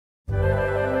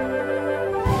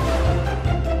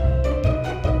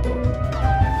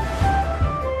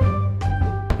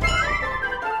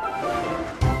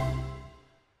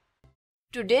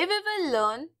Today we will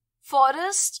learn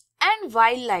forest and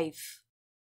wildlife.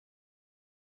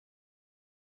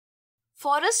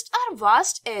 Forests are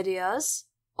vast areas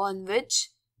on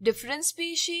which different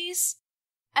species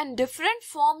and different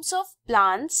forms of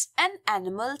plants and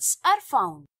animals are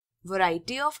found.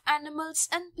 Variety of animals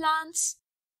and plants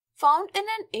found in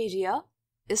an area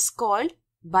is called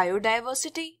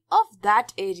biodiversity of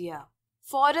that area.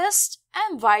 Forest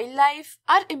and wildlife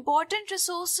are important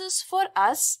resources for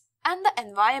us and the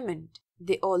environment.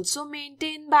 They also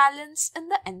maintain balance in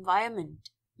the environment.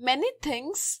 Many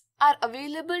things are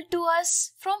available to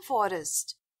us from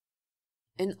forest.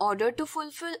 In order to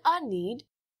fulfill our need,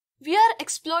 we are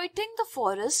exploiting the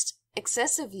forest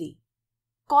excessively,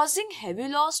 causing heavy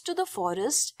loss to the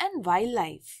forest and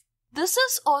wildlife. This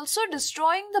is also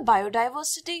destroying the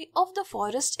biodiversity of the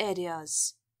forest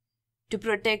areas. To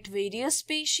protect various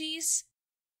species,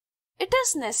 it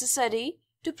is necessary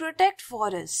to protect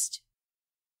forest.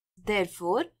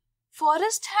 Therefore,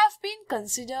 forests have been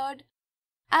considered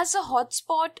as a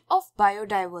hotspot of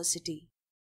biodiversity.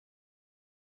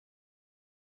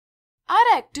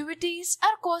 Our activities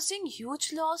are causing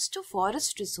huge loss to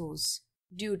forest resource.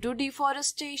 Due to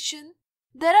deforestation,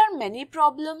 there are many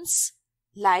problems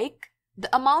like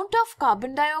the amount of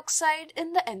carbon dioxide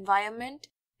in the environment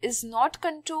is not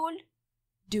controlled,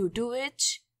 due to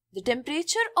which the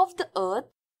temperature of the earth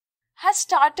has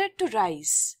started to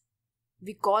rise.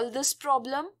 We call this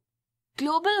problem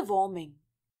global warming.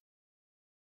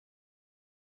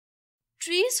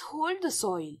 Trees hold the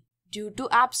soil. Due to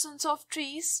absence of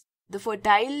trees, the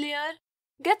fertile layer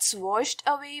gets washed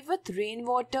away with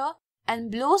rainwater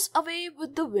and blows away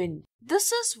with the wind.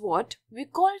 This is what we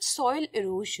call soil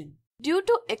erosion. Due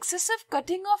to excessive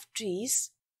cutting of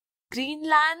trees, green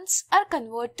lands are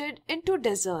converted into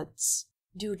deserts.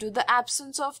 Due to the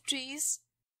absence of trees,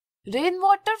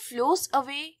 rainwater flows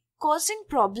away, causing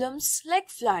problems like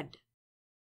flood.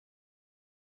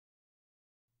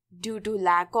 Due to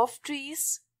lack of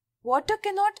trees, water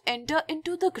cannot enter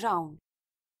into the ground,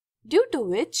 due to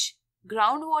which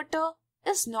groundwater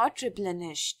is not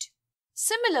replenished.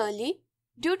 Similarly,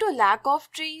 due to lack of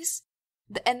trees,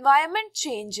 the environment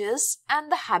changes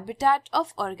and the habitat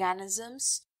of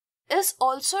organisms is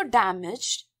also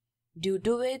damaged, due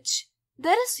to which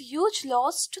there is huge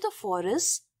loss to the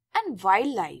forest and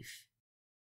wildlife.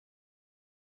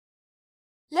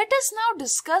 Let us now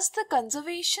discuss the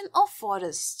conservation of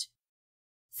forest.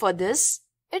 For this,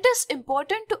 it is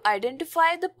important to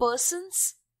identify the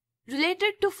persons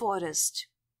related to forest.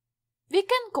 We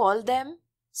can call them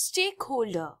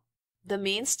stakeholder. The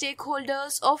main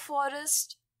stakeholders of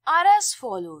forest are as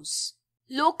follows.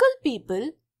 Local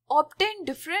people obtain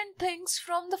different things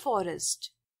from the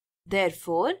forest.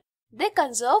 Therefore, they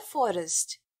conserve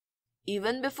forest.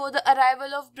 Even before the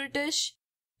arrival of British,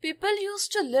 people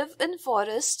used to live in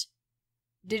forest.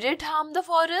 Did it harm the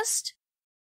forest?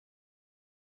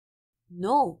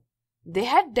 No, they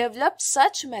had developed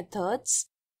such methods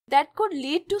that could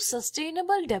lead to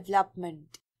sustainable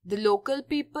development. The local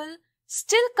people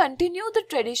still continue the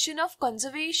tradition of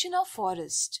conservation of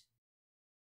forest.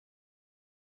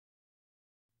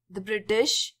 The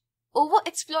British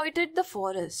overexploited the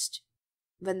forest.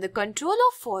 When the control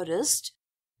of forest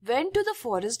went to the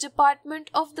forest department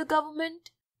of the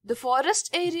government, the forest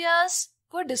areas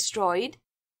were destroyed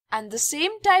and the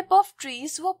same type of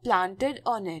trees were planted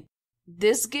on it.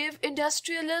 This gave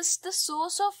industrialists the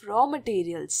source of raw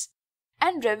materials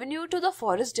and revenue to the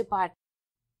forest department.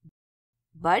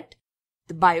 But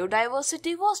the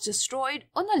biodiversity was destroyed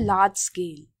on a large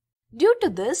scale. Due to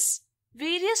this,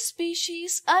 various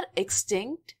species are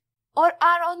extinct or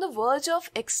are on the verge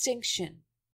of extinction.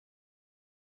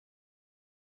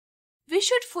 We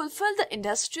should fulfill the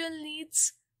industrial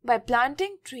needs by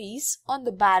planting trees on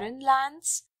the barren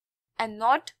lands and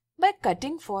not by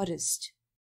cutting forest.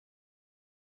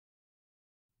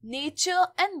 Nature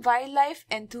and wildlife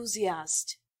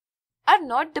enthusiasts are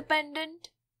not dependent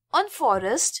on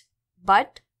forest,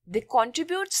 but they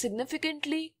contribute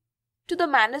significantly to the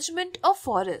management of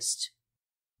forest.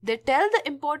 They tell the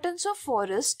importance of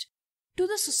forest to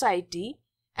the society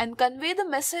and convey the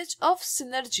message of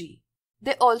synergy.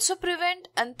 They also prevent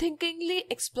unthinkingly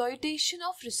exploitation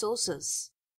of resources.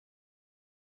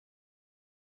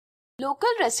 Local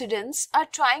residents are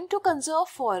trying to conserve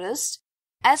forest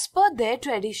as per their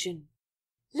tradition.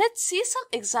 Let's see some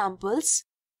examples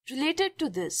related to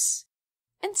this.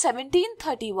 In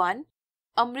 1731,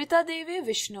 Amrita Devi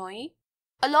Vishnoi,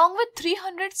 along with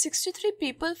 363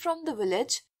 people from the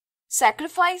village,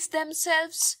 sacrificed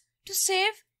themselves to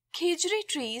save khejri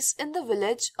trees in the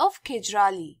village of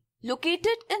Khejrali,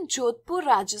 located in Jodhpur,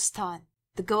 Rajasthan.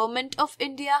 The Government of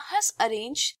India has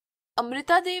arranged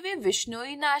Amrita Devi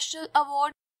Vishnoi National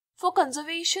Award for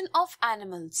Conservation of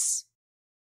Animals.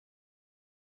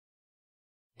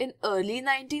 In early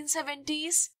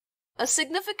 1970s, a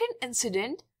significant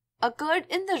incident occurred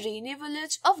in the rainy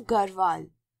village of Garhwal,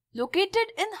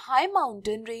 located in high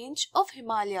mountain range of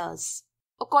Himalayas.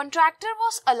 A contractor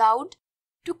was allowed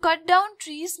to cut down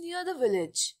trees near the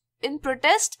village. In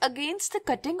protest against the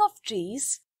cutting of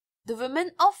trees, the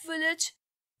women of village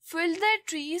filled their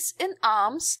trees in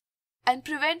arms and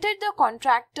prevented the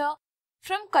contractor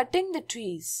from cutting the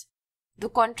trees. The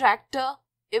contractor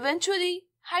eventually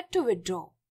had to withdraw.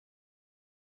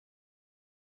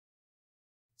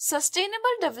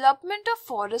 Sustainable development of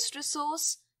forest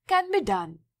resource can be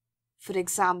done. For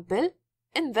example,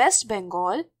 in West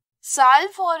Bengal, Sal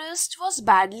forest was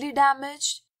badly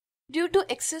damaged due to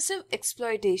excessive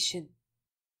exploitation.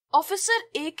 Officer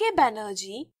A.K.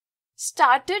 Banerjee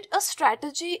started a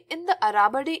strategy in the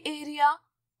Arabadi area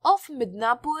of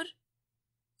Midnapur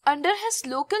under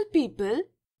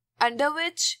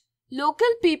which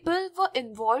local people were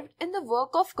involved in the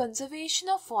work of conservation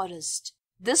of forest.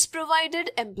 This provided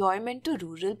employment to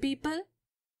rural people.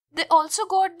 They also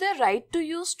got the right to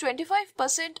use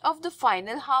 25% of the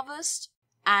final harvest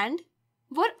and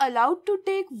were allowed to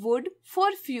take wood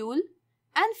for fuel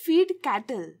and feed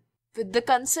cattle. With the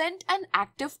consent and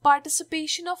active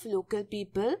participation of local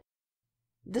people,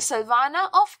 the Salvana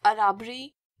of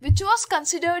Arabri, which was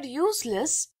considered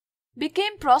useless,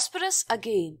 became prosperous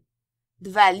again. The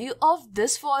value of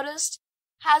this forest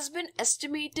has been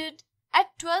estimated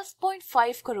at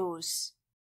 12.5 crores.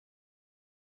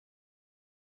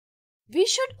 We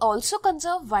should also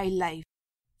conserve wildlife.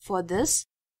 For this,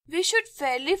 we should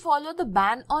fairly follow the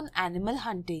ban on animal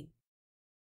hunting.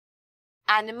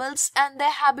 Animals and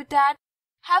their habitat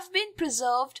have been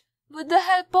preserved with the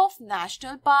help of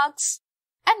national parks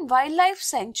and wildlife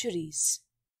sanctuaries.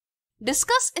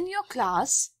 Discuss in your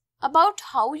class about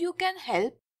how you can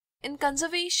help in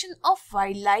conservation of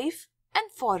wildlife and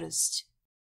forest.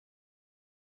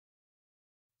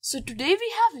 So today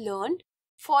we have learned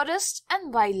forest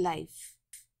and wildlife.